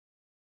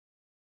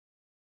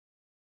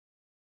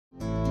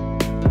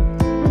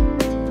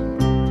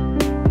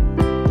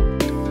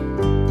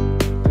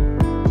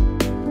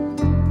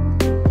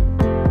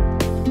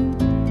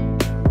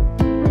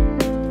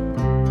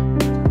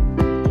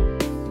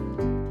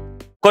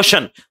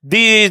Question.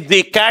 This is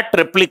the cat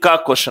replica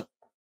question.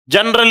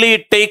 Generally,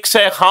 it takes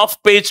a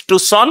half page to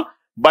solve,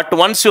 but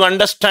once you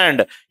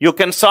understand, you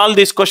can solve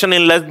this question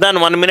in less than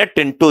 1 minute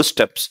in 2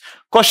 steps.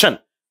 Question.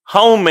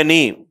 How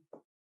many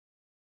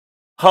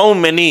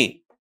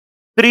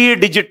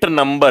 3-digit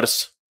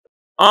numbers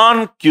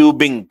on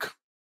cubing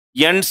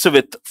ends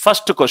with,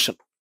 first question,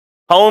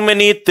 how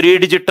many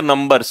 3-digit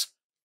numbers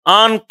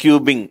on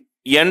cubing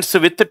ends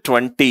with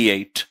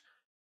 28?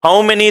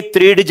 How many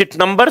 3-digit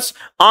numbers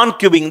on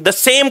cubing? The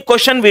same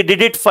question we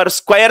did it for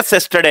squares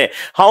yesterday.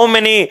 How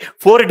many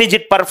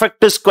 4-digit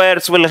perfect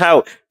squares will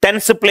have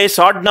tens place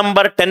odd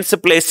number, tens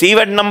place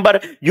even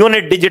number,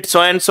 unit digit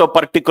so and so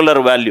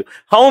particular value?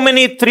 How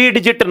many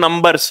 3-digit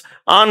numbers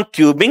on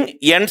cubing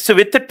ends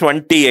with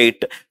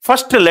 28?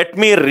 First, let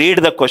me read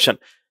the question.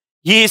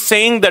 He is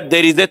saying that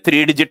there is a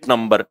 3-digit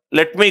number.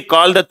 Let me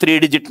call the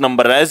 3-digit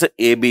number as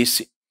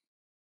ABC.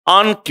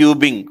 On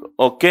cubing,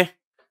 okay?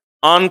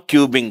 On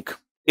cubing.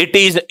 It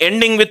is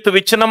ending with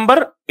which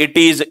number? It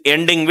is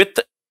ending with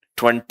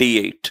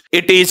 28.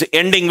 It is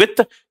ending with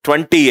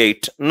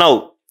 28.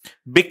 Now,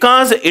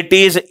 because it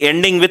is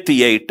ending with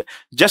 8,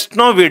 just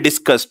now we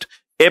discussed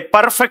a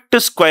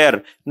perfect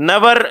square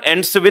never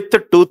ends with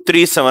 2,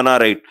 3, 7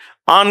 or 8.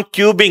 On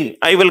cubing,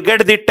 I will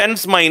get the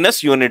tens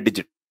minus unit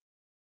digit.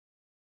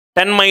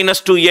 10 minus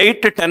 2,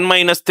 8, 10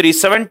 minus 3,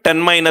 7, 10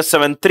 minus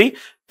 7, 3,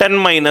 10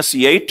 minus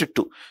 8,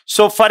 2.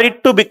 So, for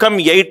it to become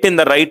 8 in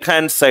the right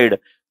hand side,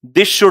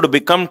 this should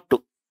become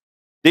 2.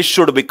 This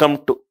should become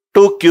 2.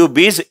 2 cube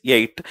is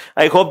 8.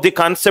 I hope the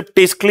concept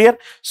is clear.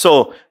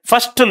 So,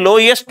 first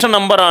lowest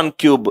number on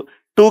cube,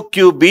 2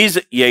 cube is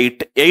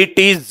 8. 8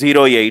 is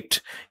 08.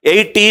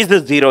 8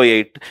 is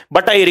 08.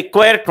 But I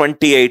require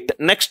 28.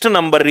 Next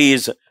number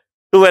is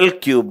 12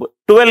 cube.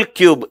 12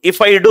 cube.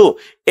 If I do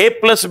a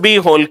plus b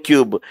whole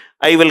cube,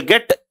 I will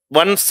get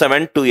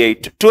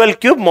 1728. 12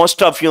 cube,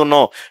 most of you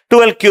know.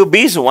 12 cube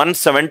is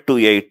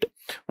 1728.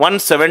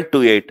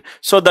 1728.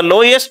 So the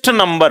lowest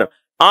number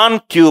on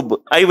cube,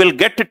 I will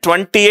get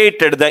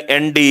 28 at the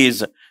end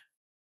is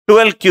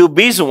 12 cube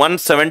is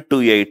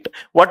 1728.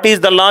 What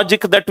is the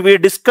logic that we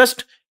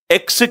discussed?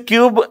 X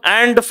cube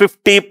and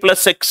 50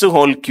 plus x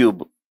whole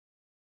cube.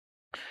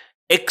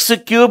 X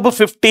cube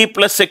 50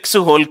 plus x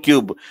whole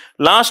cube.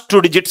 Last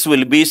 2 digits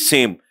will be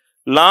same.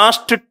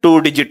 Last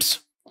 2 digits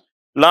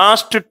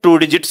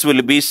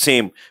will be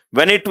same.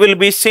 When it will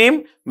be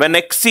same? When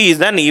x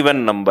is an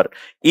even number.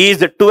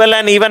 Is 12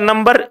 an even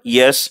number?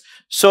 Yes.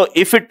 So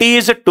if it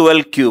is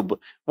 12 cube,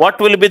 what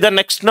will be the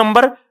next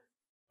number?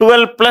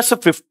 12 plus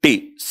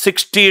 50,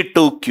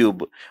 62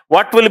 cube.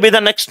 What will be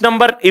the next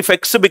number if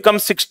x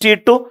becomes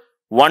 62?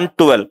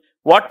 112.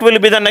 What will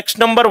be the next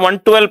number?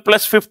 112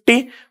 plus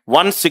 50,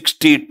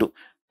 162.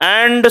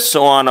 And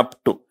so on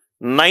up to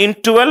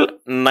 912,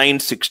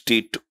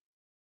 962.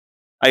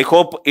 I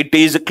hope it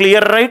is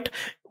clear, right?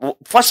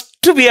 First,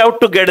 we have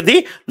to get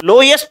the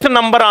lowest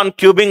number on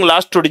cubing.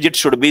 Last 2 digits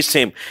should be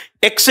same.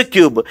 X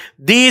cube.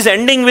 These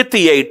ending with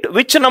 8.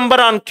 Which number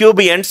on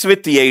cube ends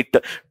with 8?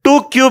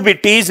 2 cube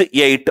it is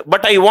 8.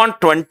 But I want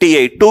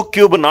 28. 2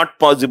 cube not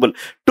possible.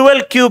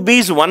 12 cube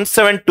is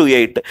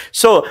 1728.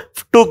 So,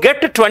 to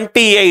get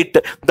 28,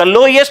 the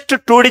lowest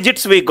 2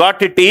 digits we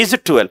got it is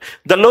 12.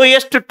 The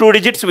lowest 2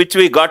 digits which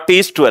we got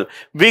is 12.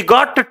 We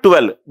got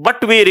 12.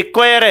 But we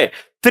require a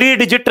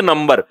 3-digit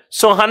number.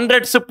 So,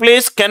 hundreds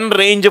place can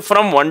range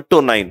from 1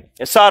 to 9.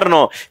 Yes or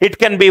no? It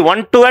can be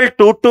 112,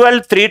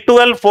 212,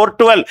 312,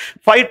 412,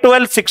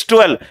 512,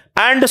 612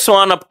 and so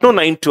on up to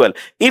 912.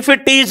 If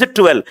it is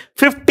 12,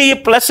 50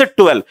 plus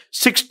 12,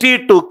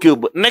 62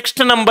 cube. Next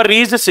number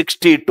is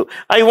 62.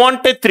 I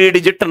want a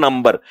 3-digit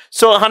number.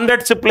 So,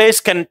 hundreds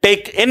place can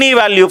take any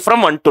value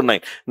from 1 to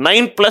 9.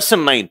 9 plus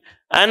 9.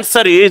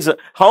 Answer is,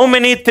 how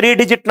many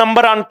 3-digit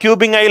number on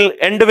cubing I will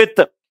end with?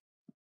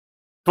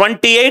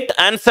 28.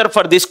 Answer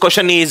for this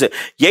question is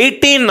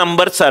 18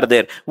 numbers are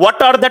there.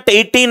 What are that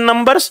 18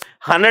 numbers?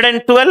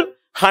 112,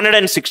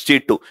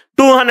 162,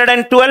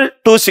 212,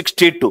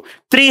 262,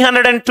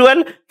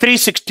 312,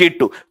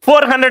 362,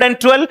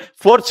 412,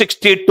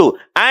 462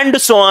 and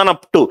so on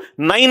up to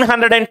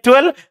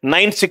 912,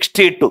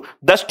 962.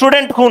 The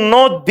student who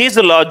know this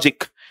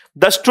logic,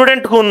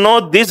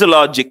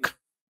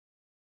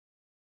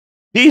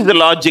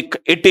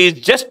 it is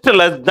just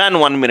less than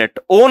 1 minute.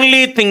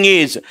 Only thing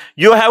is,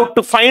 you have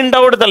to find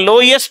out the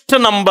lowest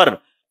number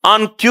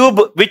on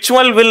cube, which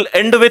one will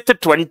end with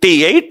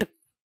 28.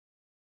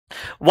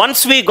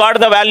 Once we got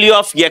the value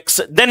of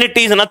x, then it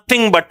is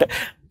nothing but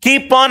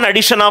keep on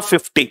addition of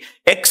 50.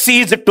 X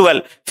is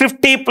 12.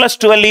 50 plus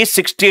 12 is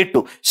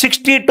 62.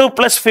 62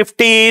 plus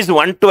 50 is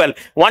 112.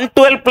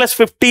 112 plus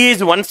 50 is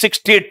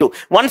 162.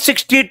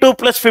 162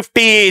 plus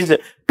 50 is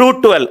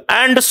 212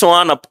 and so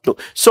on up to.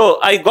 So,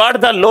 I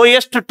got the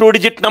lowest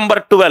 2-digit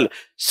number 12,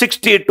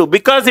 62.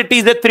 Because it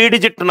is a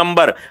 3-digit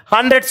number,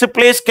 hundreds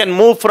place can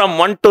move from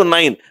 1 to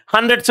 9.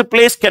 Hundreds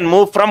place can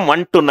move from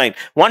 1 to 9.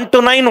 1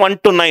 to 9, 1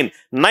 to 9.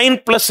 9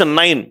 plus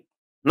 9.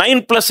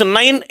 9 plus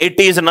 9, it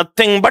is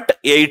nothing but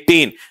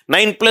 18.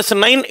 9 plus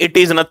 9, it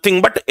is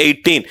nothing but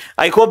 18.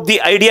 I hope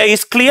the idea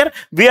is clear.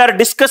 We are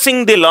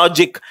discussing the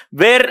logic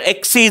where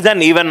x is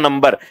an even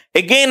number.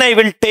 Again, I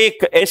will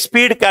take a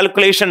speed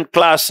calculation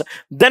class.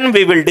 Then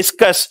we will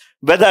discuss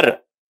whether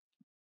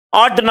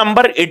odd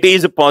number it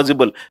is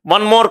possible.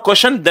 One more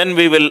question, then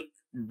we will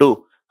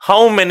do.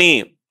 How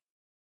many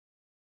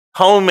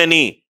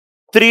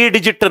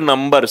 3-digit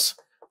numbers?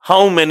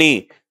 How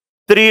many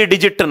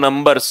 3-digit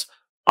numbers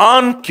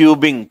on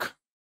cubing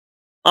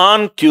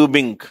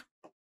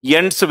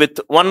ends with,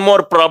 one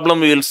more problem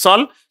we will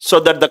solve so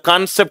that the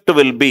concept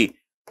will be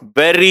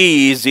very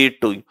easy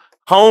to you.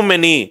 How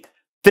many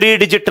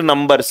 3-digit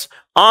numbers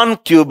on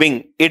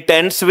cubing it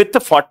ends with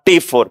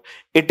 44?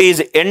 It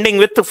is ending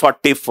with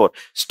 44.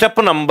 Step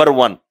number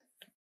one.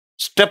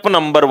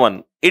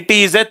 It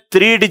is a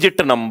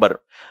 3-digit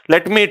number.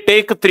 Let me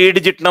take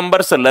 3-digit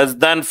numbers less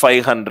than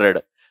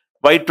 500.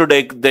 Why to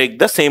take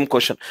the same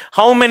question?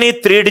 How many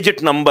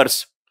 3-digit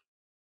numbers?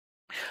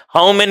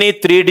 How many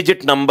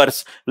 3-digit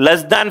numbers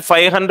less than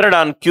 500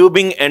 on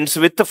cubing ends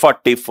with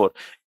 44?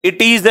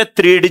 It is a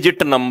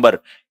 3-digit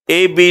number.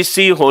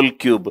 ABC whole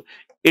cube.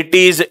 It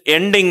is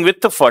ending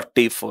with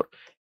 44.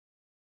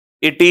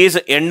 It is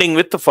ending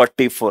with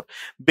 44.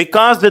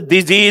 Because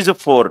this is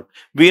 4,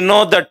 we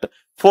know that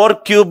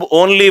 4 cube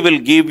only will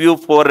give you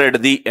 4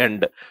 at the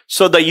end.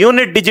 So the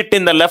unit digit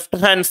in the left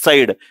hand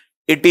side,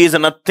 it is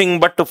nothing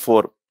but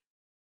 4.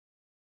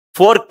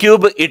 4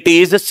 cube, it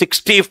is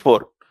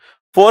 64.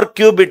 4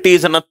 cube, it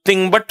is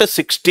nothing but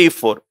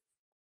 64.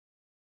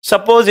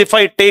 Suppose if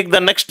I take the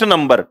next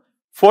number,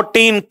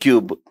 14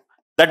 cube,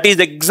 that is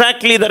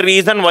exactly the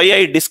reason why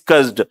I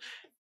discussed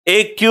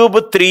a cube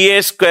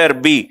 3a square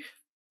b,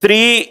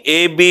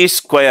 3ab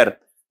square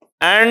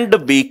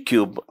and b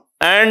cube.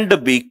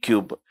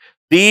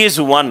 These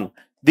 1,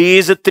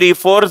 these 3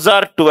 4s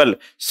are 12,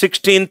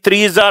 16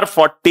 3s are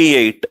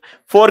 48,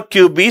 4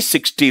 cube is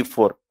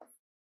 64,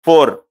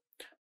 4.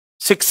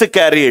 6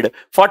 carried,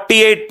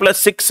 48 plus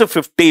 6,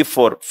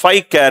 54,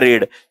 5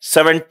 carried,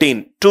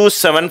 17, 2,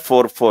 7,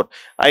 4, 4.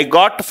 I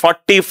got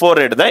 44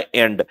 at the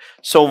end.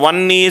 So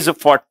 1 is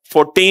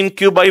 14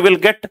 cube I will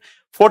get,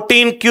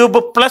 14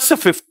 cube plus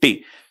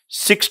 50,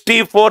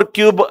 64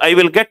 cube I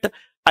will get.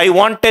 I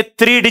want a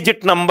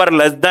 3-digit number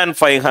less than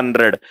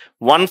 500.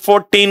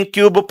 114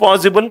 cube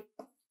possible,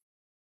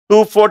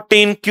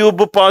 214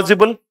 cube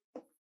possible,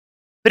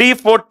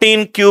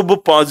 314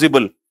 cube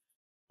possible,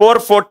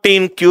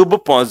 414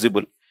 cube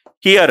possible.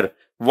 Here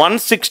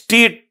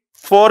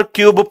 164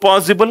 cube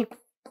possible,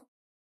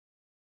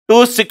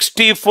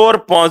 264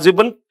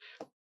 possible,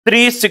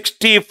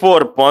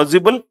 364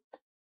 possible,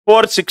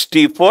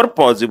 464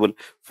 possible.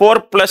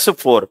 4 plus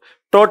 4.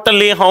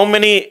 Totally how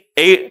many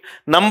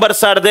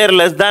numbers are there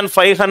less than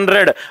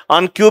 500?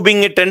 On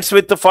cubing it ends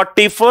with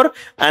 44.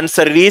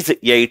 Answer is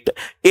 8.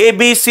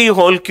 ABC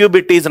whole cube,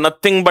 it is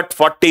nothing but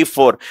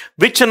 44.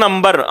 Which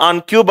number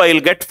on cube I will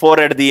get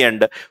 4 at the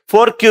end?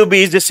 4 cube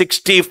is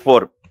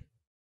 64.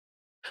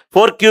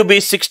 4 cube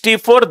is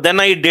 64. Then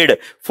I did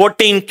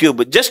 14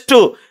 cube. Just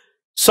to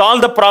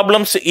solve the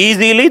problems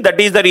easily, that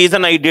is the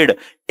reason I did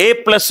a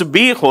plus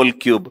b whole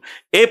cube.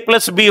 A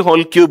plus b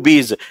whole cube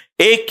is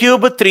a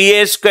cube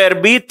 3a square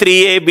b,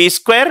 3ab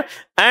square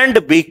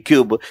and b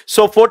cube.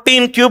 So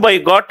 14 cube I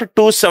got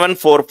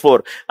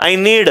 2744. I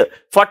need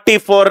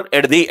 44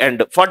 at the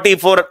end.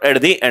 44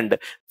 at the end.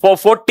 For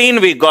 14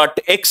 we got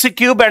x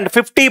cube and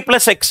 50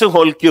 plus x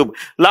whole cube.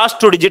 Last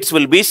 2 digits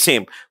will be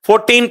same.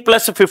 14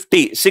 plus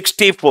 50,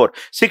 64.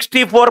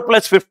 64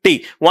 plus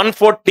 50,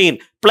 114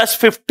 plus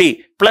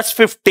 50 plus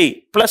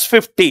 50 plus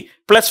 50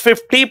 plus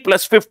 50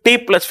 plus 50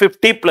 plus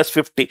 50 plus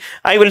 50.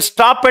 I will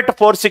stop at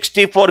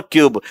 464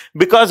 cube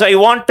because I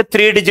want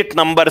 3-digit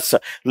numbers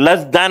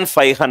less than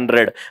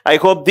 500. I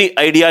hope the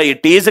idea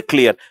it is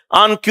clear.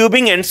 On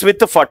cubing ends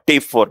with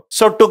 44.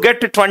 So to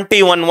get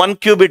 21, 1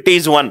 cube it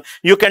is 1.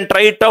 You can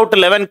try it out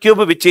 11 cube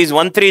which is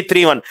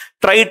 1331.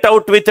 Try it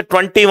out with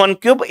 21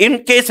 cube.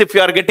 In case if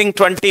you are getting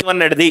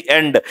 21 at the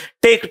end,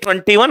 take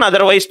 21.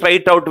 Otherwise try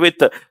it out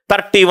with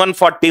 31,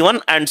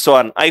 41 and so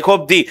on. I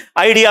hope the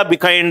idea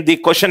behind the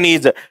question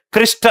is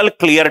crystal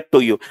clear to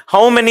you.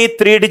 How many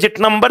 3-digit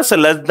numbers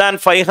less than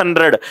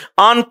 500?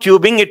 On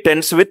cubing it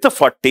ends with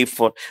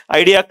 44.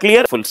 Idea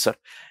clear? Full sir.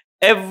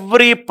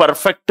 Every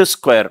perfect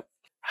square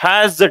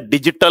has a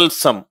digital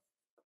sum.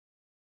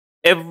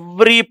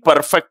 Every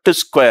perfect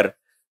square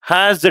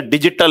has a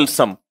digital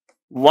sum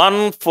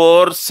 1,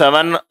 4,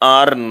 7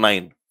 or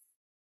 9.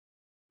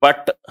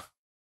 But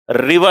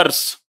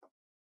reverse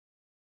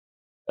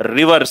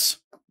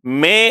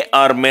may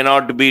or may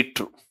not be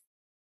true.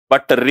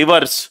 But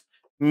reverse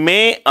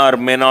may or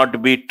may not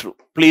be true.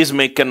 Please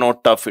make a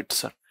note of it,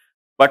 sir.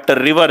 But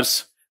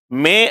reverse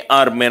may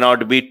or may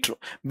not be true.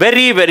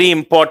 Very, very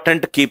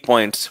important key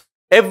points.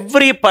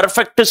 Every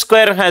perfect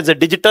square has a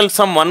digital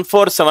sum 1,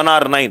 4, 7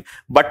 or 9.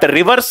 But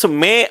reverse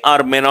may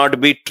or may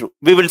not be true.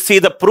 We will see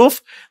the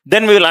proof.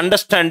 Then we will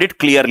understand it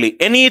clearly.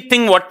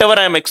 Anything, whatever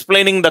I am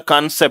explaining the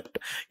concept,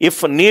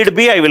 if need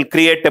be, I will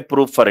create a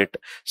proof for it.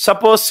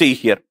 Suppose see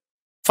here.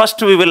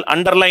 First, we will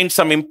underline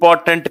some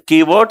important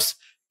keywords.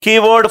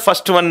 Keyword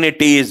first one,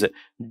 it is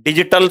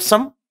digital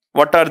sum.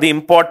 What are the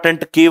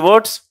important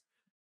keywords?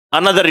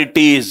 Another, it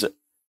is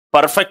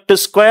perfect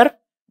square,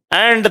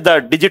 and the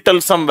digital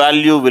sum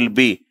value will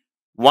be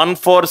 1,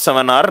 4,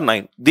 7 or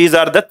 9. These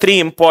are the three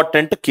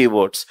important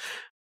keywords.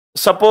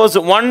 Suppose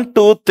 1,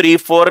 2, 3,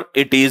 4,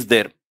 it is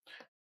there.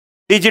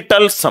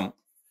 Digital sum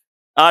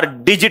or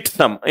digit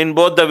sum in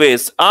both the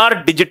ways, or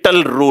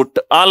digital root,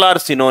 all are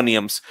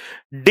synonyms.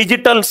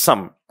 Digital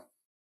sum.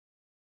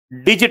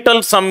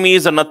 Digital sum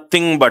is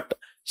nothing but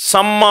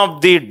sum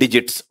of the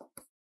digits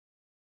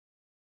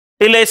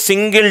till a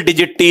single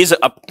digit is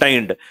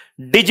obtained.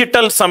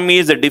 Digital sum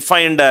is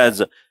defined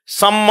as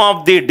sum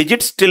of the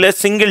digits till a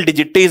single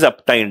digit is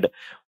obtained.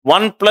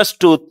 1 plus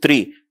 2,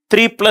 3.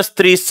 3 plus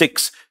 3,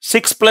 6.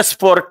 6 plus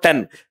 4,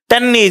 10.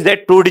 10 is a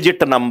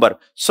two-digit number.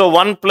 So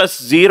 1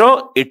 plus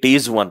 0, it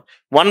is 1.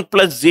 1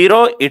 plus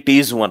 0, it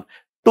is 1.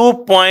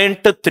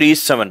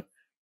 2.37.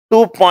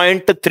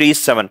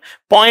 2.37.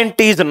 Point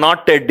is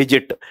not a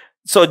digit.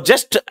 So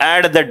just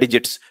add the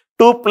digits.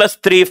 2 plus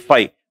 3,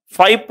 5.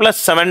 5 plus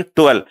 7,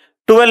 12.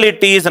 12,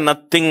 it is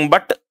nothing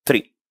but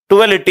 3.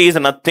 12, it is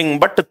nothing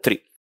but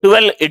 3.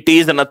 12, it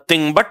is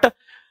nothing but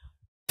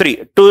 3.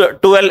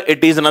 12,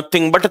 it is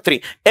nothing but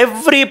 3.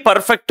 Every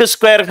perfect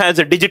square has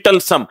a digital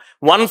sum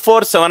 1,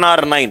 4, 7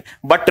 or 9.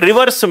 But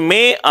reverse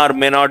may or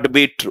may not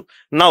be true.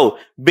 Now,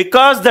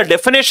 because the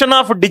definition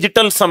of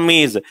digital sum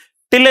is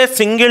till a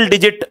single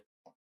digit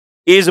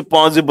is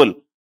possible,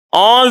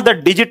 all the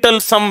digital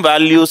sum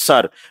values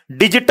are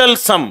digital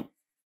sum.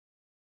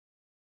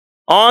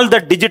 All the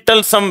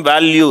digital sum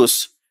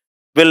values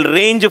will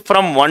range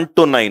from 1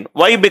 to 9.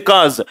 Why?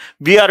 Because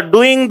we are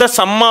doing the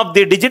sum of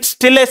the digits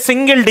till a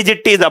single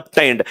digit is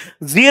obtained.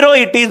 0,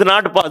 it is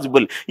not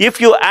possible. If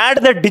you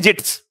add the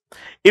digits,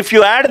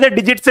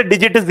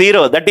 digit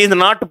 0, that is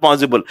not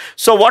possible.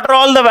 So what are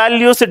all the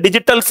values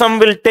digital sum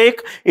will take?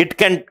 It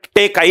can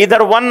take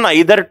either 1,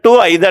 either 2,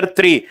 either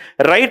 3,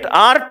 right?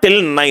 Or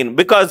till 9,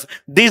 because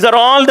these are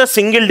all the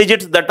single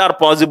digits that are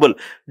possible.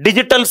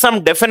 Digital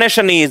sum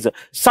definition is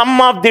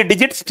sum of the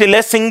digits till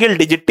a single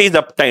digit is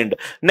obtained.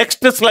 Next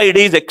slide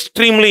is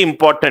extremely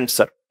important,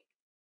 sir.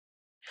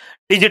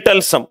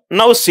 Digital sum.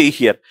 Now see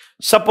here.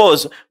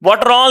 Suppose,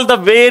 what are all the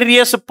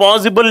various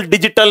possible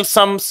digital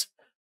sums?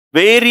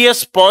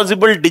 Various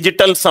possible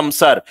digital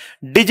sums are.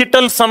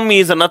 Digital sum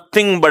is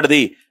nothing but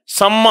the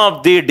sum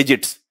of the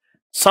digits.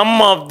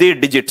 Sum of the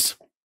digits.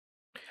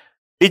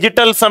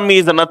 Digital sum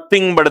is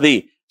nothing but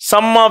the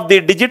sum of the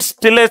digits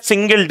till a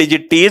single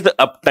digit is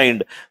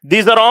obtained.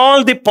 These are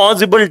all the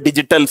possible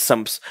digital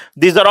sums.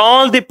 These are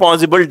all the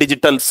possible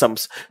digital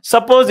sums.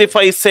 Suppose if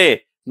I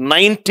say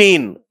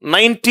 19.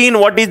 19,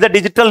 what is the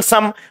digital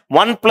sum?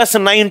 1 plus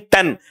 9,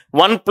 10.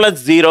 1 plus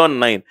 0,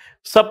 9.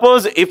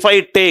 Suppose if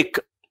I take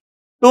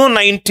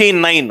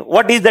 299.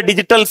 What is the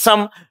digital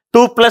sum?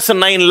 2 plus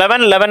 9,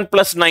 11. 11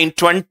 plus 9,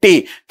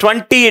 20.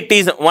 20, it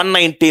is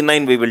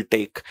 199 we will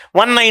take.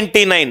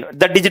 199,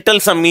 the digital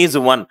sum is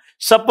 1.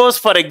 Suppose,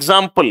 for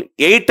example,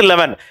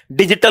 811,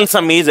 digital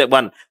sum is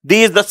 1.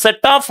 This is the set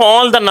of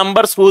all the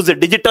numbers whose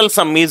digital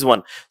sum is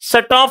 1.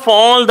 Set of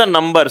all the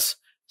numbers.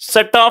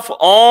 Set of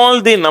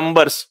all the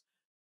numbers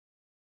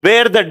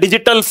where the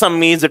digital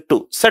sum is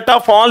 2. Set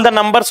of all the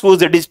numbers whose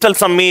digital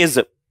sum is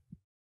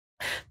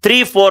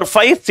 3, 4,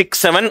 5, 6,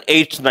 7,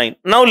 8, 9.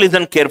 Now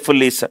listen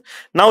carefully, sir.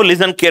 Now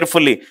listen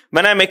carefully.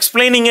 When I am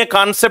explaining a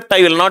concept,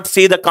 I will not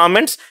see the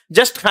comments.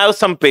 Just have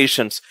some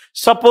patience.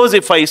 Suppose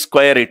if I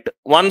square it.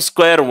 1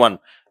 square 1,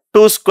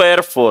 2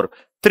 square 4,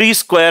 3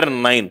 square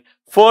 9,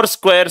 4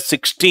 square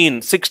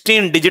 16.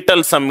 16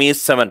 digital sum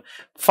is 7.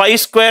 5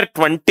 square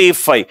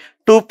 25.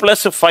 2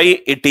 plus 5,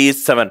 it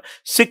is 7.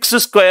 6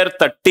 square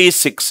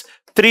 36.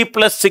 3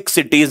 plus 6,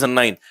 it is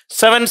 9.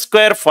 7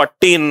 square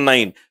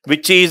 49,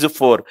 which is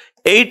 4.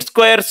 8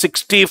 square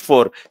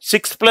 64.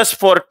 6 plus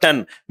 4,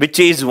 10, which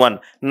is 1.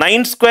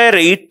 9 square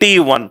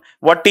 81.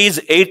 What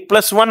is 8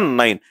 plus 1?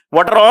 9.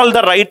 What are all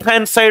the right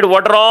hand side?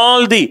 What are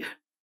all the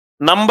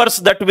numbers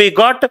that we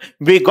got?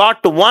 We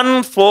got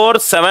 1, 4,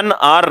 7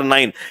 or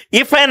 9.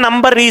 If a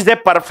number is a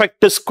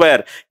perfect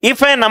square,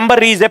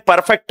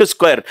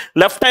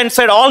 left hand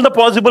side, all the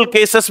possible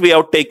cases we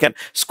have taken.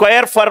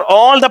 Square for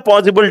all the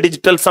possible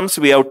digital sums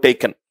we have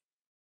taken.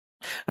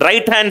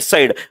 Right hand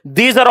side,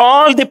 these are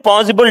all the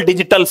possible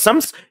digital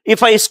sums.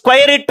 If I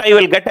square it, I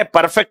will get a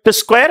perfect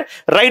square.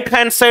 Right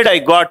hand side, I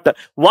got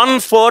 1,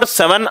 4,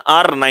 7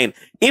 or 9.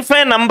 If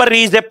a number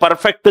is a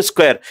perfect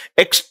square,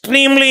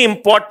 extremely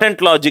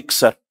important logic,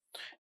 sir.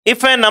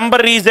 If a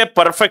number is a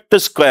perfect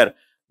square,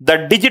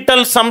 the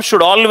digital sum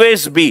should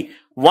always be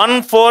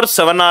 1, 4,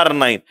 7 or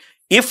 9.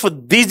 If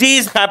this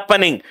is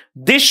happening,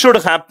 this should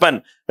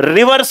happen.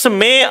 Reverse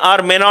may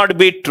or may not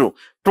be true.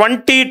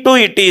 22,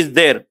 it is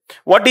there.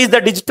 What is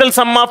the digital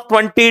sum of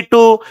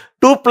 22?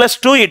 2 plus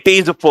 2, it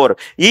is 4.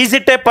 Is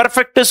it a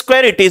perfect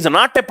square? It is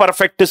not a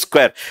perfect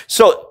square.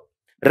 So,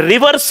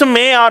 reverse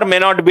may or may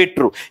not be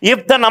true.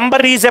 If the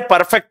number is a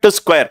perfect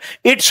square,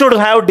 it should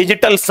have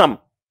digital sum.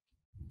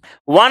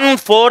 1,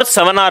 4,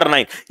 7 or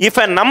 9. If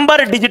a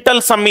number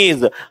digital sum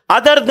is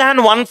other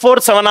than 1,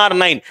 4, 7 or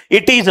 9,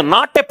 it is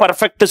not a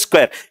perfect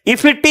square.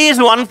 If it is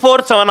 1,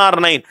 4, 7 or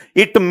 9,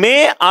 it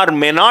may or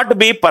may not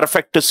be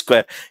perfect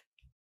square.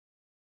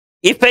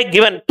 If I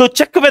given to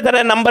check whether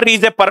a number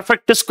is a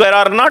perfect square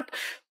or not,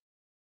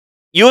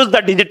 use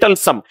the digital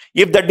sum.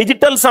 If the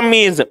digital sum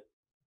is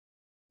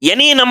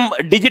any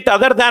digit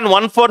other than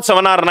 1, 4,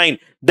 7 or 9,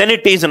 then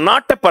it is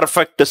not a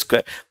perfect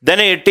square. Then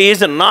it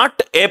is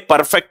not a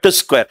perfect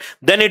square.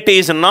 Then it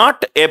is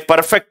not a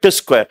perfect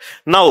square.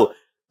 Now,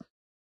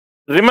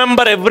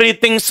 remember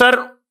everything,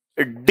 sir.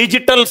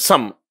 Digital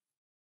sum.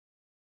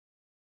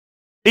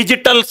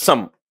 Digital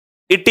sum.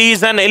 It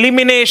is an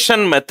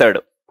elimination method.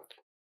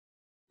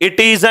 It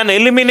is an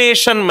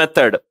elimination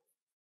method.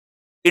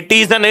 It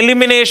is an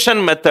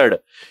elimination method.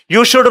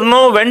 You should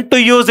know when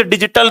to use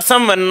digital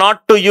sum, when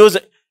not to use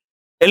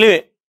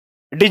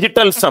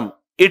digital sum.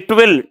 It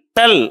will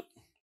tell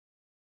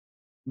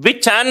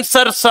which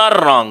answers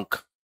are wrong.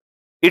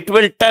 It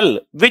will tell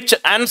which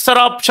answer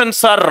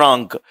options are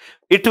wrong.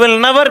 It will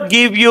never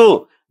give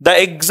you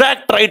the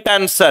exact right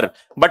answer,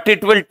 but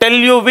it will tell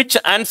you which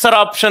answer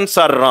options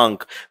are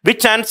wrong.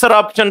 Which answer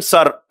options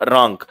are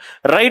wrong,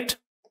 right?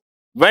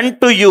 When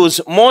to use.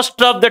 Most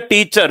of the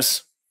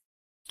teachers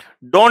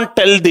don't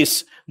tell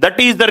this. That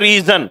is the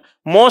reason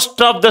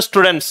most of the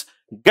students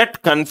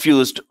get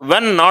confused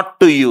when not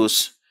to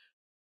use.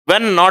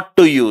 When not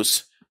to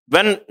use.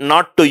 When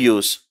not to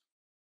use.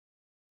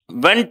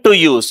 When to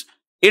use.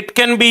 It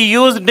can be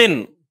used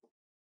in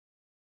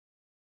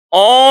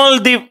all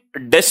the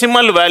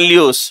decimal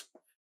values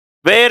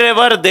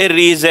wherever there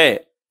is a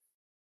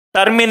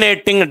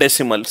terminating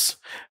decimals.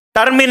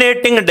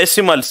 Terminating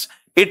decimals.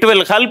 It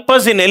will help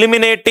us in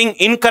eliminating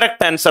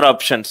incorrect answer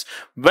options.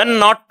 When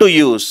not to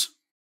use.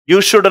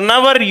 You should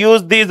never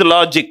use these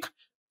logic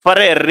for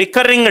a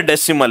recurring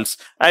decimals.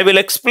 I will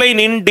explain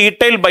in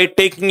detail by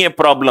taking a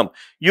problem.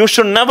 You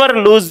should never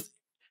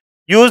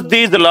use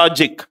these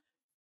logic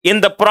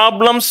in the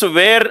problems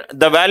where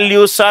the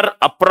values are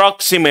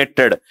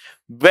approximated.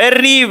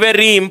 Very,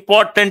 very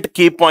important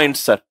key point,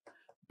 sir.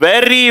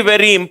 Very,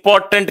 very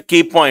important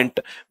key point.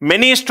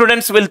 Many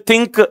students will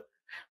think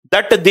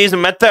that this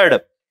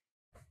method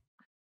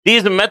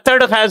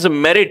has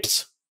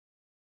merits,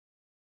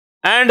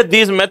 and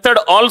this method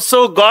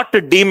also got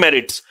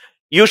demerits.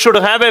 You should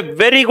have a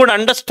very good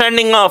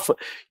understanding of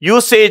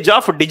usage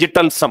of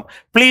digital sum.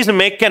 Please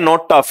make a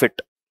note of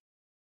it.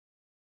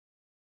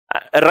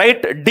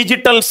 Right?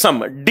 Digital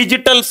sum.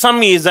 Digital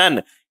sum is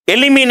an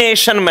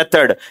elimination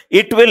method.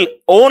 It will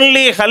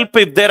only help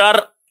if there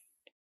are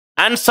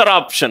answer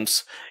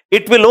options.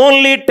 It will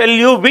only tell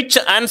you which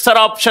answer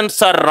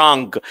options are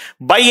wrong.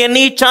 By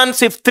any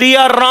chance, if 3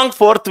 are wrong,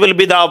 4th will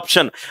be the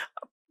option.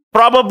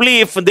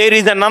 Probably if there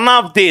is none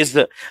of these,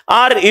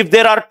 or if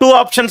there are 2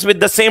 options with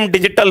the same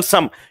digital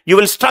sum, you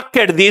will stuck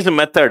at this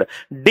method.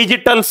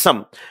 Digital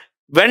sum.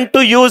 When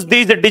to use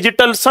these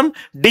digital sum?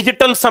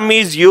 Digital sum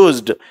is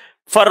used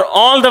for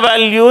all the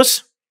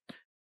values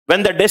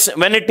when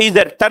it is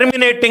a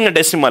terminating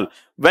decimal.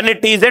 When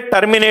it is a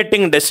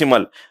terminating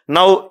decimal.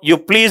 Now, you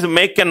please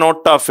make a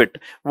note of it.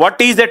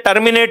 What is a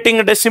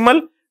terminating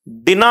decimal?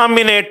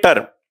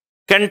 Denominator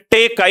can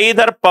take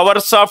either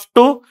powers of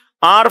 2,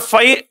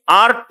 R5,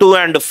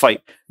 R2 and 5.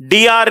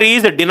 DR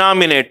is a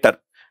denominator.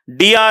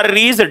 DR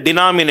is a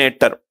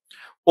denominator.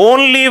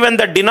 Only when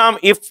the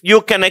if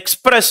you can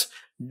express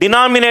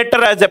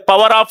denominator as a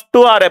power of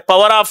 2 or a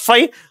power of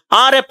 5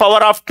 or a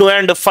power of 2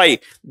 and 5,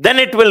 then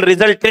it will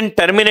result in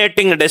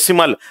terminating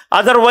decimal.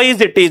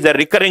 Otherwise, it is a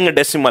recurring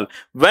decimal.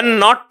 When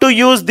not to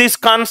use this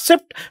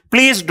concept,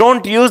 please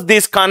don't use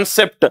this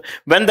concept.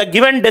 When the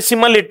given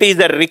decimal, it is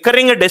a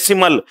recurring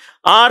decimal,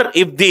 or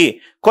if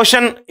the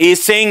question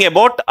is saying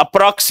about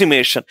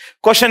approximation.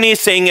 Question is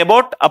saying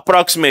about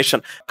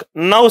approximation.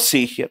 Now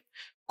see here.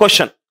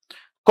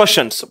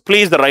 Questions.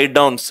 Please write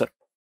down, sir.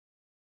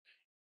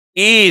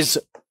 Is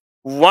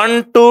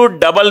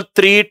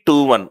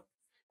 123321.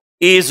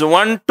 Is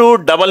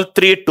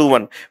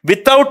 123321.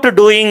 Without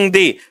doing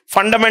the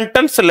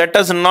fundamentals, let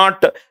us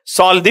not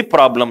solve the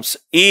problems.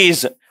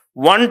 Is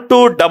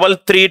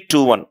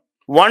 123321.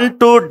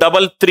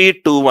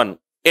 123321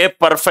 a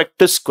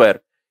perfect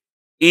square?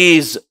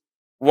 Is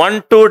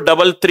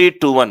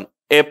 123321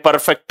 a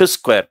perfect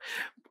square?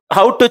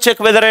 How to check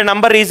whether a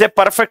number is a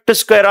perfect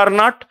square or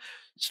not?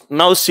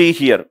 Now see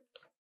here.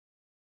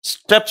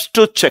 Steps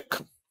to check.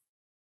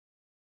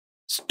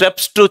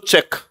 Steps to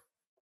check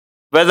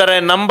whether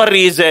a number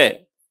is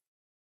a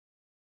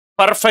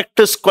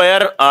perfect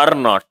square or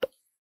not.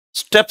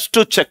 Steps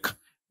to check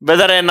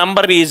whether a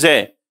number is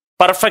a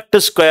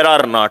perfect square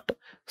or not.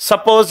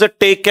 Suppose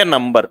take a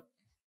number.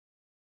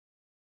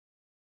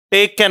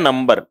 Take a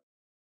number.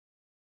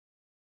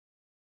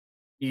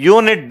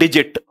 Unit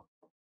digit.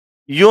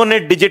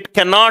 Unit digit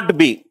cannot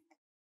be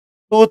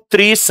 2,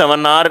 3,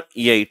 7 or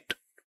 8.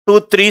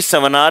 2, 3,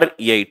 7 or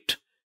 8.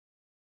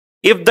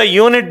 If the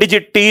unit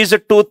digit is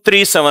 2,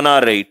 3, 7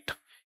 or 8.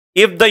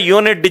 If the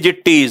unit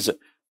digit is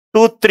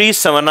 2, 3,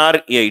 7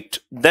 or 8,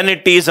 then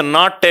it is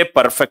not a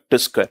perfect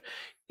square.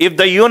 If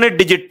the unit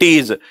digit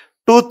is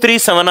 2, 3,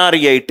 7 or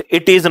 8,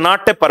 it is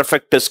not a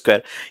perfect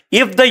square.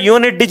 If the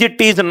unit digit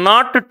is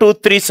not 2,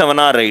 3, 7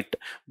 or 8,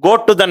 go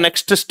to the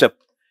next step.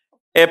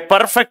 A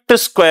perfect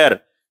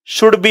square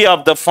should be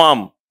of the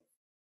form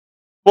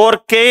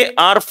 4k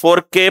or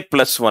 4k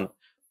plus 1,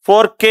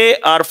 4k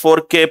or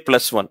 4k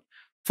plus 1,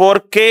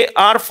 4k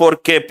or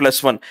 4k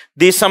plus 1.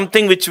 This is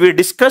something which we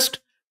discussed.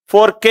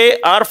 4k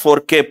or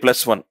 4k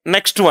plus 1.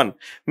 Next one.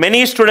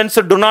 Many students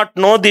do not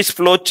know this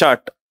flow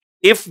chart.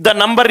 If the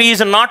number is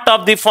not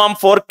of the form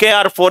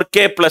 4k or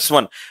 4k plus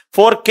 1,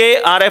 4k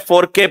or a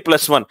 4k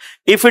plus 1.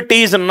 If it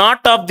is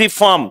not of the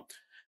form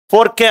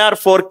 4k or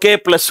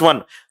 4k plus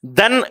 1,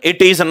 then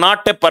it is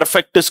not a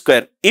perfect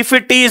square. If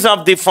it is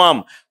of the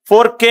form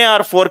 4k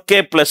or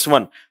 4k plus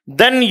 1,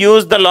 then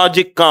use the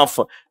logic of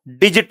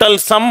digital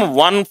sum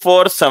 1,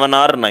 4, 7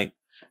 or 9.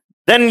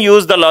 Then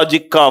use the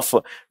logic of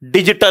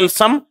digital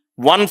sum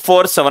 1,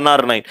 4, 7 or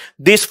 9.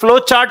 This flow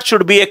chart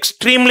should be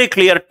extremely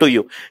clear to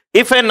you.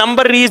 If a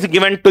number is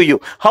given to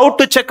you, how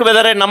to check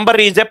whether a number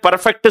is a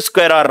perfect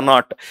square or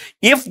not?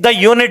 If the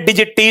unit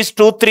digit is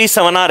 2, 3,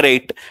 7 or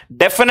 8,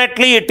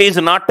 definitely it is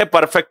not a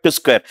perfect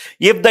square.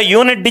 If the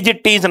unit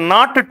digit is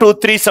not 2,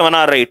 3, 7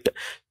 or 8,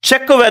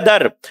 check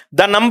whether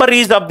the number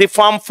is of the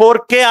form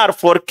 4k or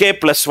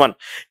 4k plus 1.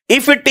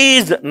 If it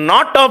is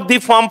not of the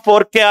form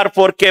 4k or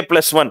 4k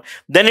plus 1,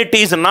 then it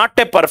is not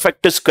a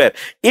perfect square.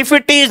 If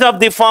it is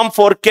of the form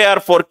 4k or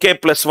 4k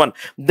plus 1,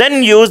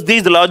 then use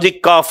this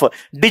logic of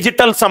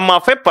digital sum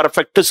of a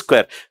perfect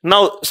square.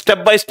 Now,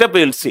 step by step,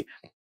 we will see.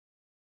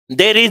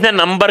 There is a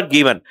number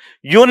given.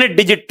 Unit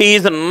digit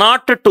is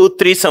not 2,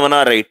 3, 7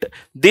 or 8.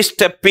 This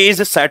step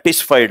is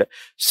satisfied.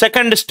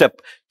 Second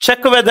step,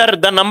 check whether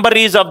the number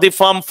is of the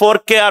form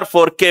 4k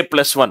or 4k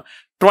plus 1.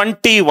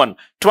 21.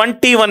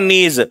 21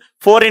 is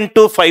 4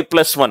 into 5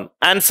 plus 1.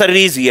 Answer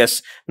is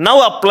yes.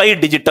 Now apply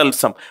digital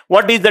sum.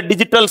 What is the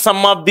digital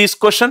sum of this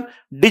question?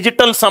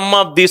 Digital sum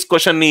of this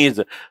question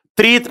is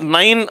 3,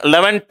 9,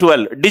 11,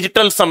 12.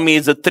 Digital sum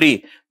is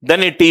 3.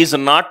 Then it is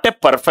not a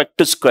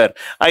perfect square.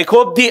 I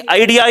hope the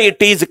idea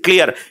it is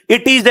clear.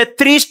 It is a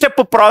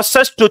 3-step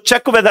process to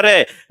check whether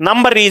a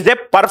number is a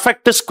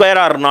perfect square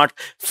or not.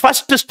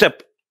 First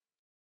step,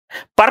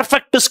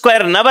 perfect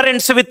square never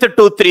ends with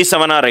 2, 3,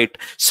 7 or 8.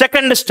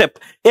 Second step,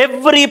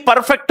 every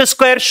perfect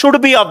square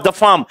should be of the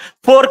form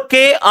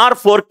 4k or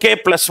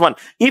 4k plus 1.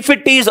 If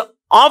it is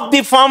of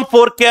the form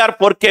 4k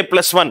or 4k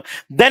plus 1,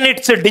 then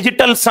its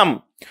digital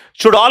sum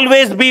should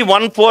always be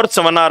 1, 4,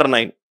 7 or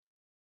 9.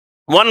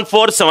 1,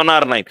 4, 7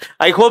 or 9.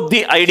 I hope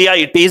the idea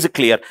it is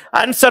clear.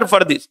 Answer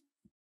for this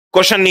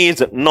question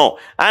is no.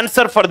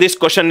 Answer for this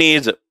question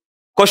is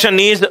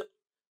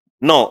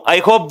no. I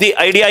hope the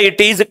idea it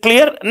is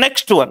clear.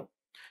 Next one.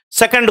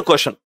 Second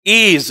question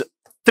is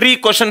 3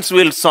 questions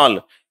will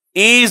solve.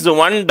 Is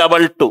 1,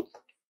 2, 2,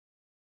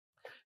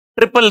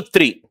 3,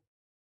 3,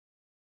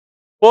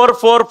 4,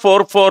 4,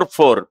 4, 4,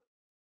 4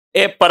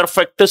 a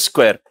perfect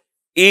square?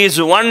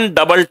 Is 1,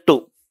 2,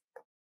 2,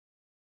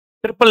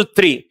 3,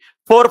 3,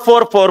 4,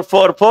 4, 4,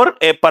 4, 4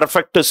 a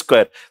perfect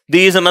square?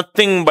 This is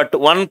nothing but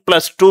 1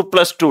 plus 2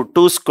 plus 2,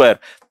 2 square.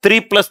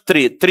 3 plus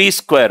 3, 3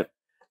 square.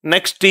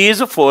 Next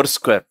is 4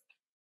 square.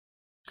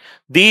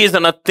 These is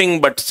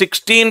nothing but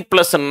 16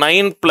 plus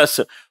 9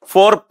 plus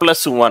 4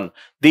 plus 1.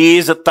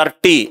 These is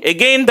 30.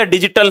 Again the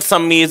digital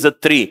sum is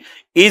 3.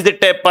 Is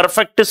it a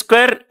perfect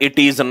square? It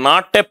is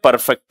not a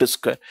perfect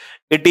square.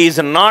 It is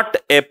not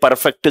a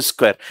perfect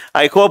square.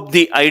 I hope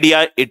the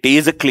idea it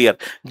is clear.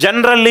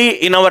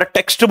 Generally in our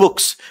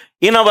textbooks,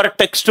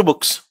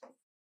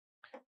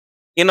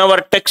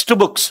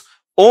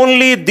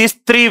 only these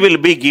 3 will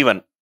be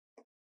given.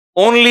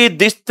 Only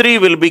these 3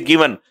 will be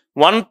given.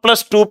 1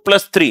 plus 2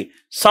 plus 3.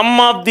 Sum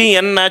of the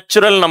n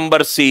natural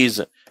numbers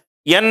is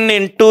n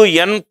into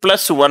n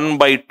plus 1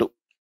 by 2.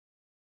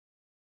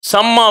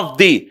 Sum of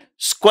the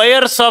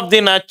squares of the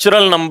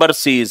natural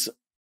numbers is,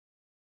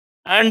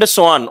 and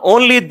so on.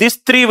 Only these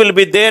 3 will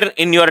be there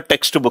in your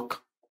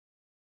textbook.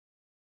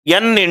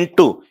 N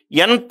into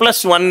n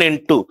plus 1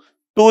 into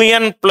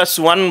 2n plus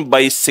 1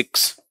 by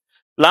 6.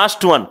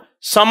 Last one,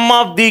 sum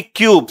of the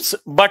cubes.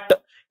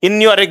 But in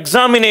your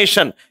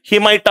examination, he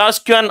might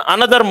ask you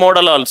another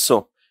model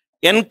also.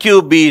 N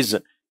cube is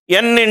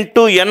n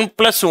into n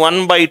plus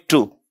 1 by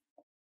 2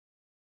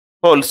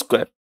 whole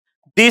square.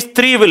 These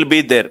 3 will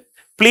be there.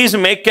 Please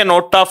make a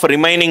note of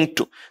remaining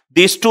 2.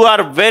 These 2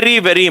 are very,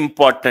 very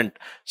important.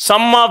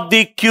 Sum of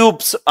the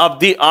cubes of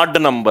the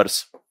odd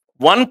numbers.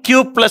 1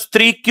 cube plus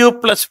 3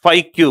 cube plus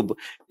 5 cube.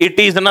 It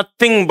is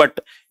nothing but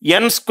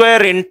n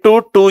square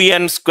into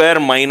 2n square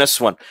minus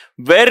 1.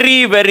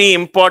 Very, very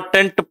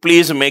important.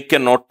 Please make a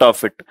note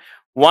of it.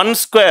 1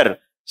 square,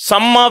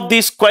 sum of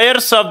the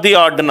squares of the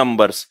odd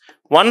numbers.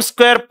 1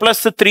 square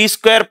plus 3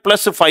 square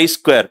plus 5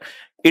 square.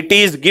 It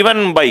is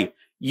given by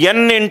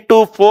n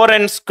into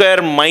 4n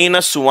square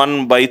minus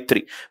 1 by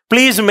 3.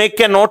 Please make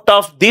a note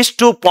of these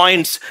 2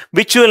 points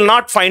which you will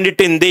not find it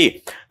in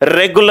the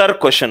regular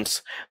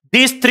questions.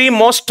 These three,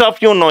 most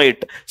of you know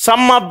it.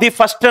 Sum of the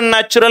first and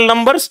natural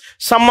numbers,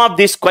 sum of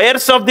the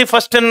squares of the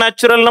first and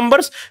natural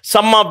numbers,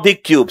 sum of the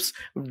cubes.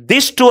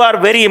 These two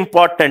are very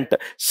important.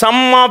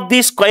 Sum of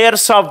the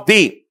squares of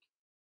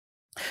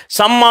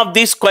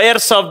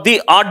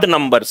the odd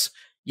numbers.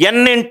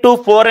 N into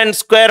 4n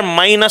square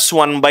minus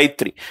 1 by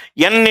 3.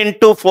 N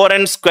into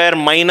 4n square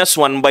minus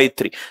 1 by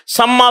 3.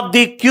 Sum of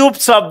the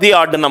cubes of the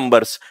odd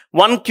numbers.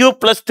 1 cube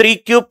plus 3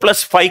 cube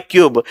plus 5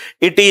 cube.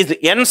 It is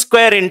n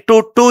square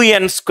into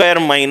 2n square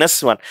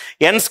minus 1.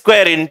 N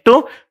square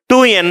into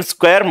 2n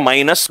square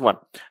minus 1.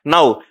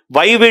 Now,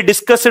 why we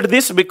discussed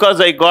this? Because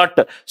I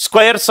got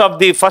squares of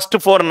the first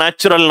four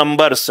natural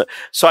numbers.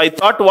 So I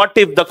thought, what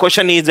if the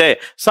question is a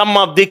sum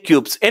of the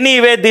cubes?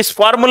 Anyway, this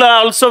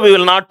formula also we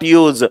will not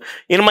use.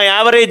 In my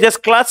averages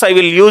class, I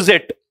will use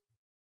it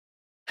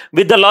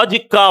with the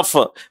logic of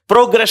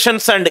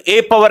progressions and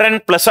a power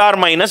n plus or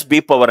minus b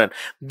power n.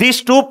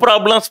 These two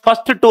problems,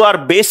 first two are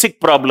basic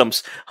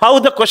problems. How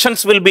the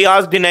questions will be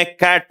asked in a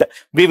CAT,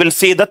 we will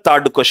see the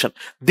third question.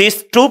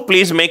 These two,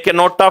 please make a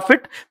note of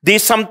it.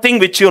 This is something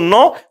which you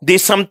know,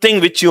 this is something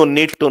which you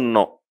need to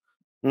know.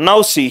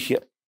 Now see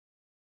here.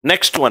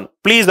 Next one,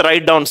 please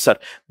write down, sir.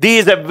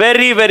 This is a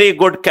very, very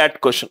good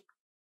CAT question.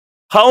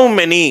 How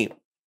many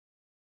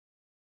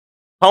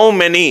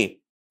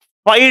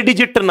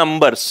 5-digit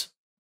numbers?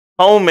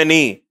 How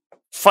many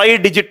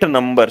 5-digit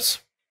numbers?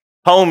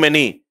 How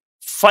many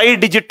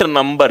 5-digit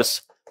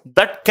numbers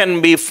that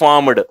can be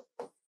formed?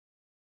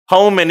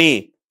 How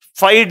many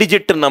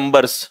 5-digit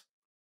numbers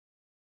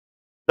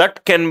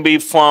that can be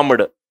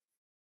formed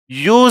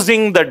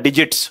using the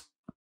digits?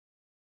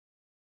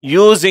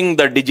 Using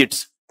the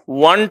digits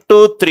 1,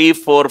 2, 3,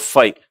 4,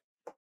 5.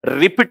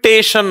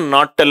 Repetition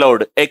not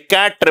allowed. A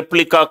CAT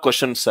replica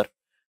question, sir.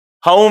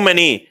 How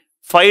many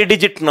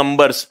 5-digit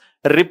numbers,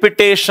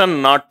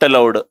 repetition not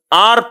allowed,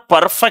 are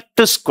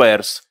perfect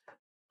squares?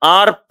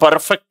 Are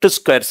perfect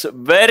squares?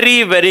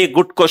 Very, very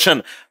good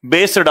question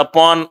based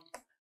upon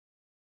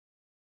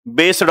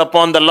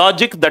the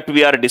logic that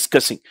we are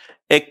discussing.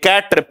 A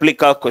CAT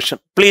replica question.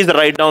 Please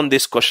write down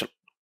this question.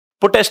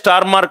 Put a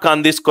star mark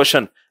on this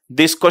question.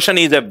 This question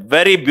is a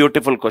very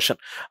beautiful question.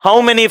 How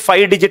many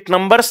 5-digit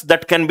numbers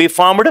that can be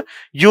formed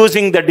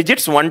using the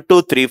digits 1,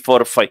 2, 3,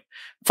 4, 5?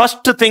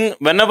 First thing,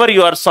 whenever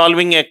you are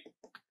solving a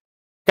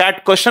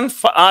CAT question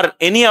or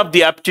any of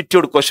the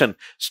aptitude question,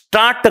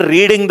 start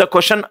reading the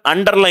question,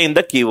 underline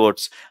the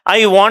keywords.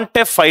 I want a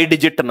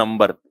 5-digit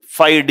number.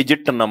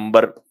 5-digit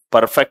number,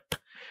 perfect.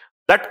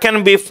 That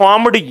can be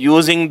formed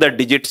using the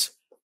digits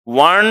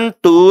 1,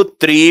 2,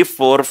 3,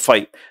 4,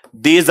 5.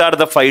 These are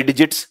the 5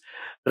 digits.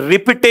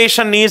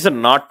 Repetition is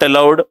not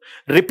allowed.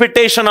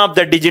 Repetition of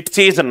the digits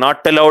is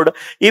not allowed.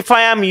 If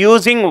I am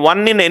using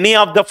 1 in any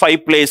of the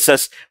 5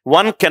 places,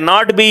 1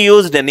 cannot be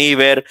used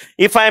anywhere.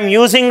 If I am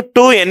using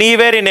 2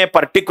 anywhere in a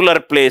particular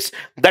place,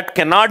 that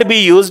cannot be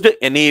used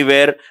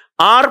anywhere.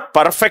 Are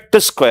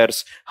perfect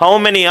squares. How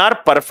many are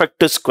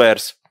perfect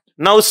squares?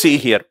 Now see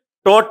here.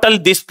 Total,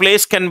 this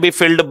place can be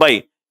filled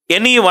by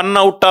any one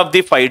out of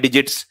the 5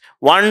 digits.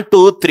 1,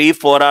 2, 3,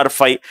 4 or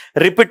 5.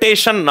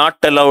 Repetition not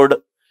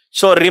allowed.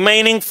 So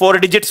remaining 4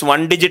 digits,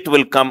 1 digit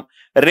will come.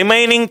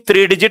 Remaining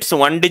 3 digits,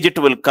 1 digit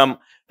will come.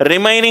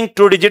 Remaining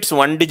 2 digits,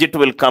 1 digit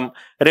will come.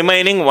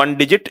 Remaining 1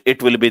 digit,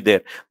 it will be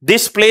there.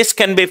 This place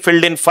can be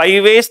filled in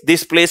 5 ways.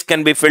 This place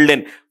can be filled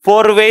in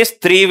 4 ways,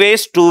 3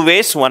 ways, 2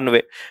 ways, 1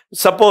 way.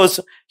 Suppose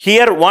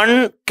here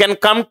 1 can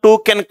come, 2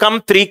 can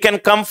come, 3 can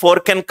come,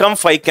 4 can come,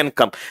 5 can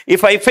come.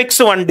 If I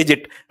fix 1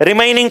 digit,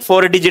 remaining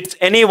 4 digits,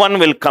 any one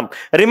will come.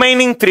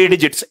 Remaining 3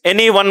 digits,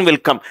 any one will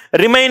come.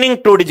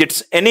 Remaining 2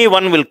 digits, any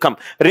one will come.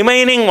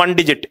 Remaining 1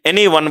 digit,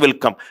 any one will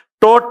come.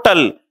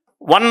 Total,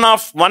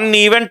 one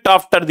event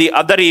after the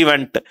other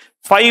event.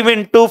 5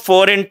 into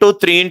 4 into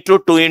 3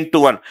 into 2 into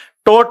 1.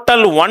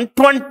 Total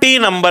 120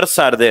 numbers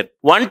are there.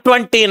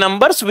 120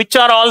 numbers. Which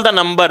are all the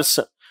numbers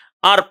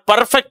are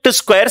perfect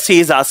squares, he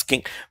is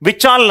asking.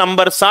 Which all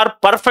numbers are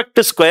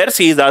perfect squares,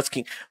 he is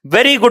asking.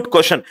 Very good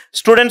question.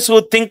 Students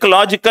who think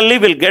logically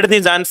will get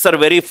this answer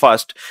very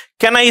fast.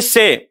 Can I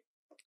say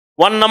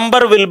one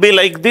number will be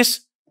like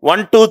this?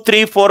 1, 2,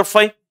 3, 4,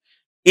 5.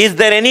 Is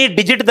there any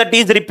digit that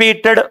is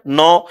repeated?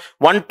 No.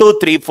 1, 2,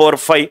 3, 4,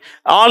 5.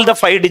 All the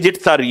 5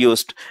 digits are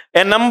used.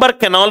 A number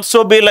can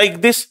also be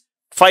like this.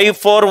 5,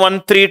 4,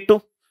 1, 3,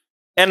 2.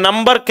 A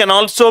number can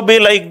also be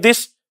like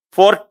this.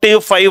 4, 2,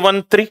 5,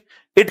 1, 3.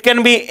 It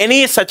can be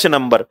any such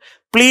number.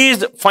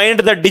 Please find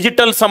the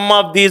digital sum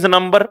of these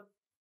number.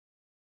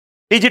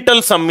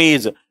 Digital sum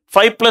is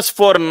 5 plus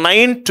 4,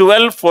 9,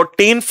 12,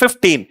 14,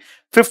 15.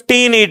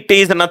 15, it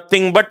is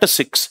nothing but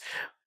 6.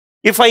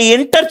 If I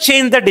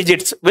interchange the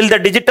digits, will the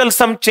digital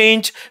sum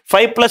change?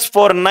 5 plus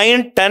 4,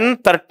 9, 10,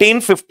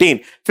 13,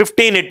 15.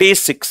 15, it is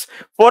 6.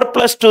 4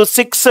 plus 2,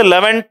 6,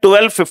 11,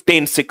 12,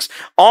 15, 6.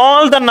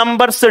 All the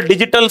numbers,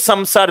 digital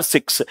sums are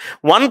 6.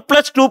 1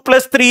 plus 2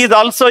 plus 3 is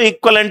also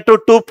equivalent to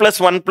 2 plus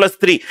 1 plus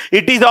 3.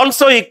 It is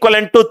also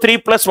equivalent to 3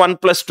 plus 1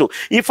 plus 2.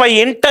 If I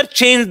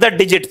interchange the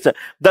digits,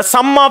 the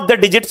sum of the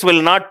digits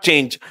will not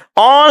change.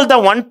 All the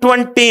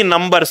 120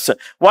 numbers,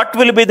 what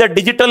will be the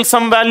digital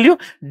sum value?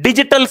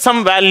 Digital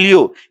sum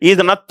value is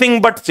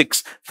nothing but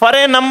 6. For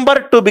a number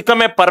to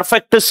become a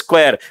perfect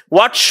square,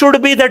 what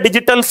should be the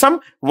digital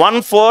sum?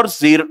 1, 4,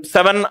 0,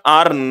 7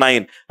 or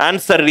 9.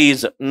 Answer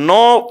is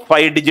no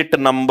 5-digit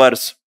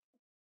numbers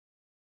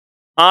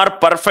are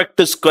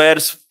perfect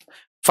squares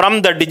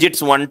from the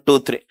digits 1, 2,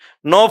 3.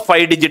 No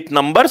 5-digit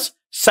numbers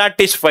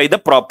satisfy the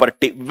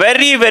property.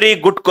 Very, very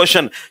good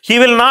question. He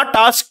will not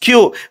ask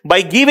you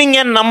by giving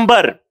a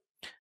number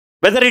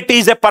whether it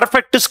is a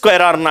perfect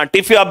square or not.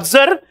 If you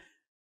observe,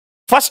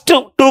 first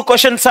two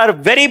questions are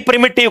very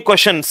primitive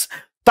questions.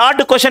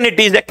 Third question, it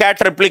is a CAT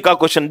replica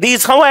question.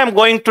 This is how I am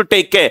going to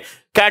take a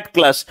CAT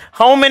class.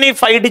 How many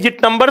 5-digit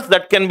numbers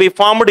that can be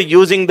formed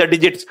using the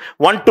digits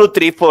 1, 2,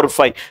 3, 4,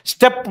 5.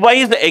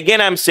 Stepwise,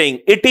 again I am saying,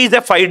 it is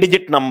a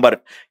 5-digit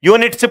number.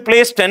 Units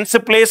place, tens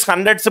place,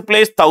 hundreds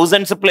place,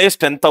 thousands place,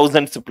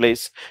 10,000s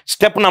place.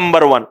 Step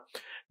number 1.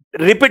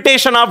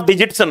 Repetition of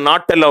digits are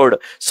not allowed.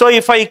 So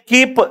if I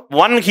keep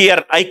 1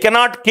 here, I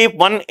cannot keep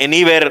 1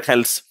 anywhere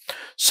else.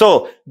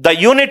 So the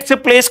units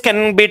place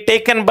can be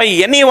taken by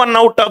any one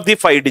out of the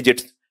 5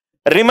 digits.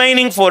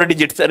 Remaining 4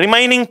 digits,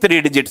 remaining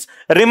 3 digits,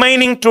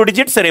 remaining 2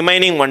 digits,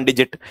 remaining 1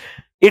 digit.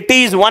 It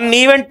is one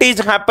event is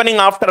happening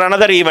after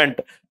another event.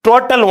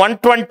 Total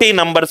 120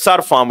 numbers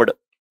are formed.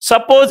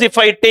 Suppose if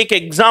I take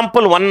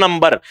example one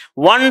number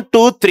 1,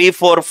 2, 3,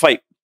 4, 5.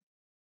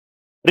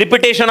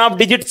 Repetition of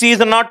digits is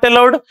not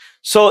allowed.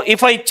 So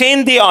if I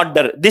change the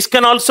order, this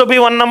can also be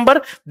one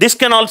number, this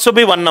can also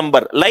be one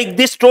number. Like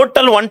this,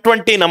 total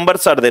 120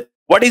 numbers are there.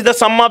 What is the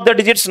sum of the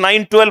digits?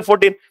 9, 12,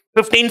 14,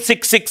 15,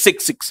 6, 6,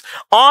 6, 6.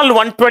 All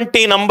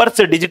 120 numbers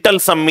digital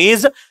sum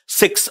is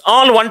 6.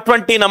 All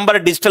 120 number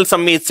digital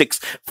sum is 6.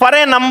 For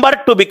a number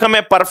to become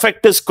a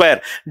perfect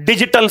square,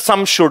 digital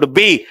sum should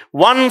be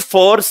 1,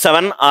 4,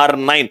 7 or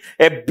 9.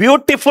 A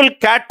beautiful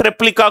CAT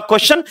replica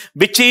question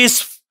which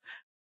is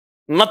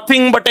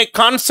nothing but a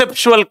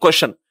conceptual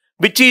question.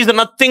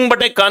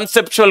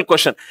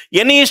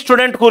 Any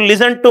student who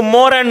listen to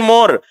more and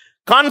more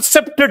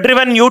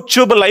concept-driven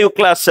YouTube live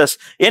classes.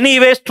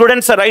 Anyway,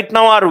 students right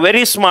now are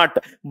very smart.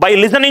 By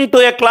listening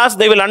to a class,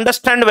 they will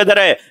understand whether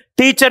a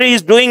teacher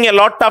is doing a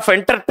lot of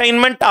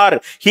entertainment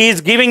or he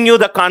is giving you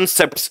the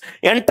concepts.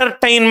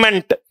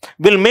 Entertainment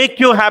will make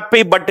you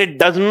happy, but it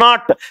does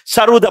not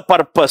serve the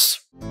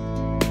purpose.